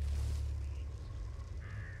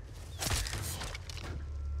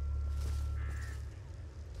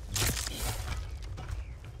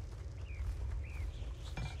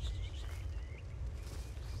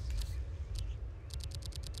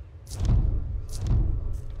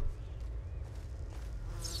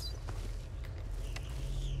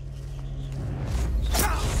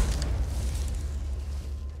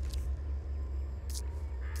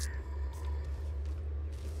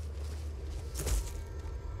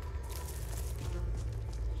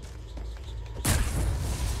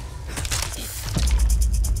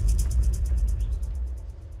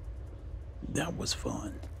 That was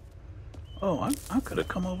fun. Oh, I could have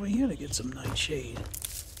come over here to get some nightshade.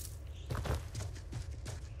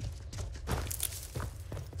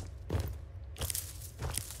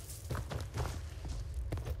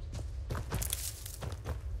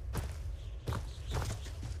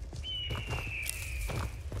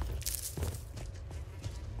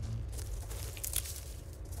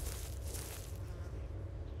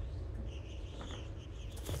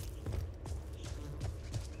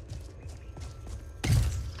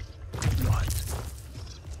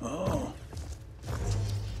 Oh.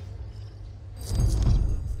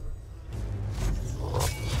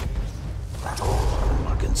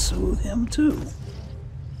 I can soothe him too.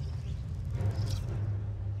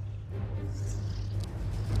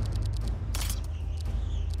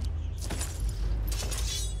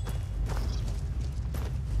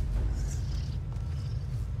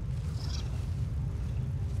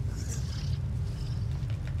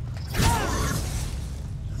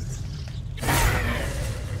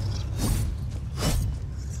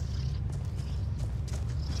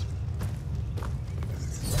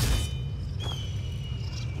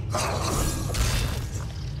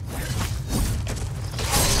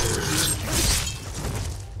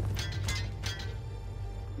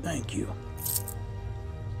 Thank you.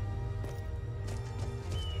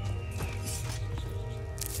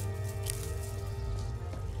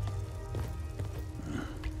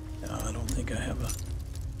 I don't think I have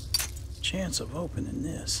a chance of opening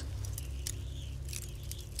this.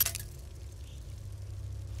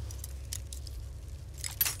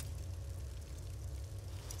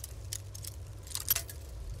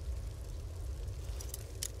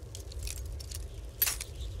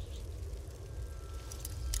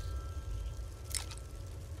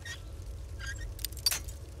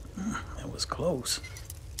 That was close.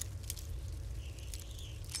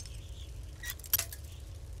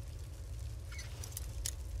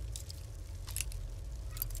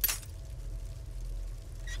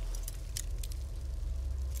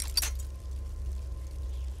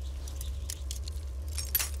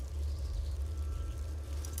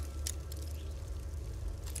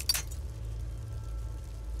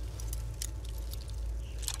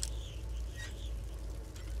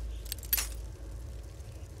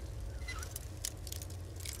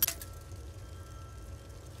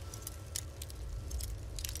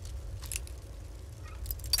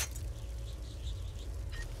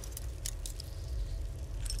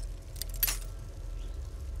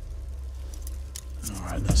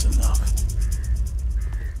 Alright, that's enough.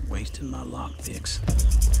 Wasting my lockpicks.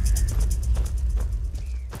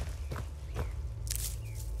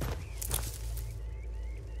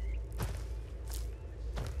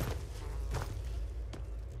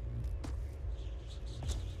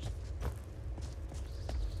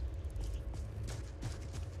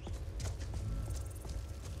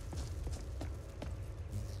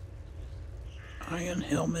 Iron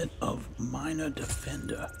helmet of minor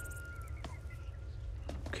defender.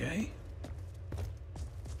 Okay.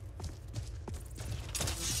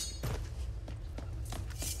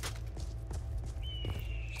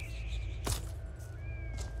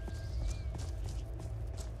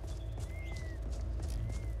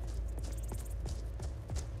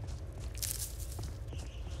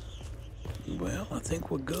 Well, I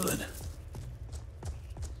think we're good.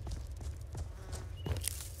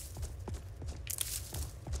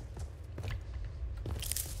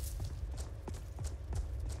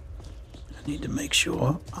 I need to make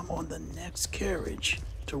sure I'm on the next carriage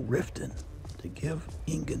to Riften to give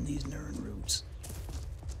Ingen these Nern roots.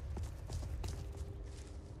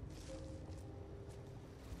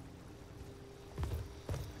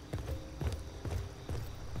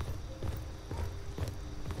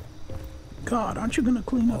 God, aren't you gonna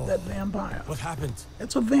clean up that vampire? What happened?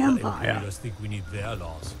 It's a vampire. Everybody must think we need their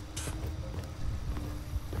laws.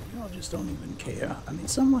 Y'all just don't even care. I mean,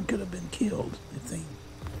 someone could have been killed if they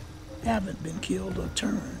haven't been killed or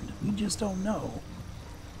turned. We just don't know.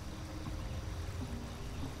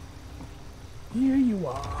 Here you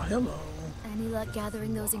are. Hello. Any luck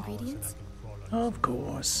gathering those ingredients? Of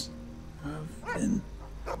course. I've been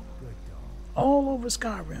all over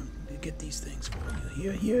Skyrim to get these things for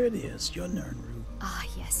you. Here it is, your Nirnroot. Ah,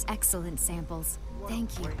 yes, excellent samples.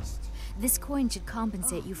 Thank you. This coin should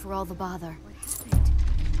compensate you for all the bother.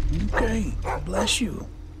 Okay, bless you.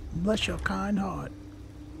 Bless your kind heart.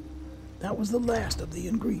 That was the last of the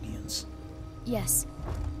ingredients. Yes.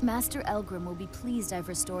 Master Elgrim will be pleased I've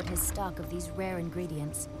restored his stock of these rare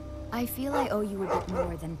ingredients. I feel I owe you a bit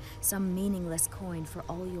more than some meaningless coin for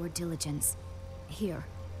all your diligence. Here.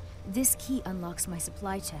 This key unlocks my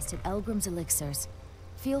supply chest at Elgrim's Elixirs.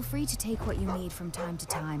 Feel free to take what you need from time to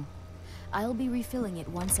time. I'll be refilling it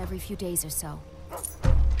once every few days or so.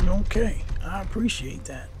 Okay, I appreciate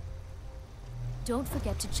that. Don't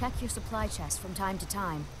forget to check your supply chest from time to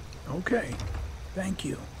time. Okay, thank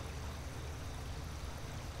you.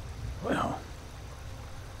 Well,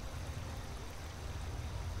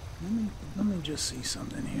 let me just see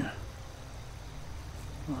something here.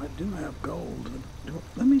 Well, I do have gold.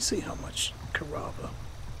 Let me see how much Carava.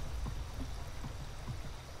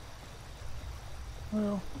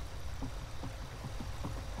 Well,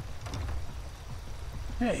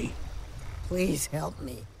 hey. Please help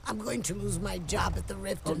me. I'm going to lose my job at the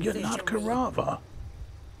Rift and you're not Fishery. Carava.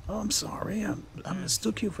 Oh, I'm sorry. I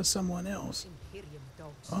mistook you for someone else.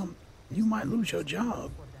 You might lose your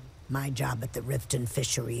job. My job at the Rift and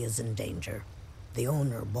Fishery is in danger. The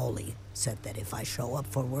owner, Bolly, said that if I show up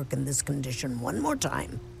for work in this condition one more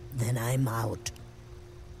time, then I'm out.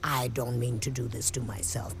 I don't mean to do this to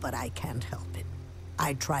myself, but I can't help it.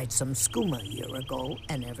 I tried some skooma a year ago,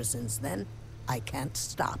 and ever since then, I can't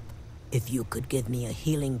stop. If you could give me a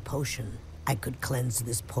healing potion, I could cleanse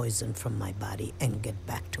this poison from my body and get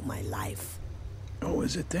back to my life. Oh,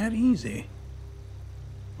 is it that easy?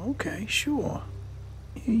 Okay, sure.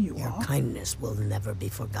 Here you are. Your kindness will never be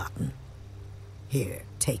forgotten. Here,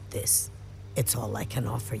 take this. It's all I can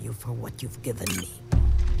offer you for what you've given me.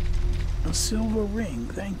 A silver ring,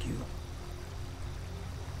 thank you.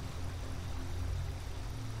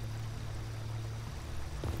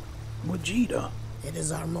 Vegeta. It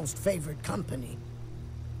is our most favored company.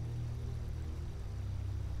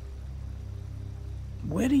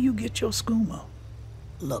 Where do you get your skooma?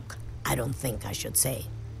 Look, I don't think I should say.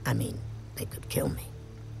 I mean, they could kill me.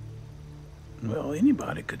 Well,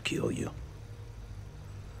 anybody could kill you.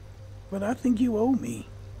 But I think you owe me.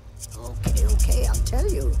 Okay, I'll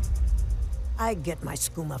tell you. I get my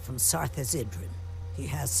skooma from Sarthas Idrin. He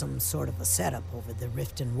has some sort of a setup over the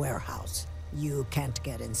Riften warehouse. You can't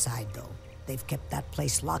get inside, though. They've kept that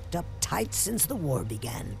place locked up tight since the war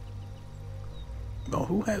began. Well,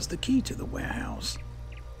 who has the key to the warehouse?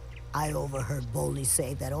 I overheard Bolly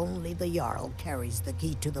say that only the Jarl carries the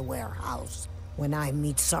key to the warehouse. When I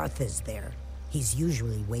meet Sarthas there, he's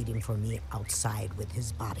usually waiting for me outside with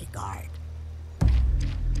his bodyguard.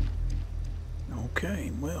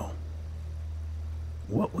 Okay, well,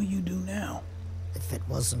 what will you do now? If it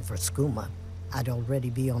wasn't for skooma, I'd already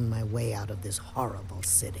be on my way out of this horrible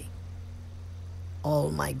city. All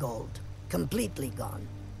my gold, completely gone.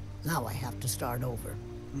 Now I have to start over.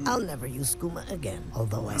 I'll never use skooma again,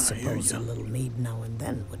 although I suppose a little mead now and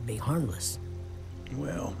then would be harmless.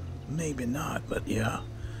 Well, maybe not, but yeah.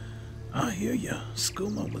 I hear you.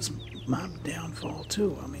 Skooma was my downfall,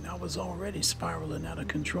 too. I mean, I was already spiraling out of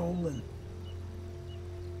control, and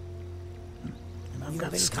I've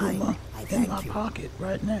got skooma in my pocket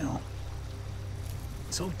right now.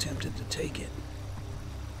 So tempted to take it.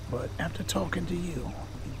 But after talking to you,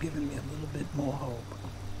 you've given me a little bit more hope.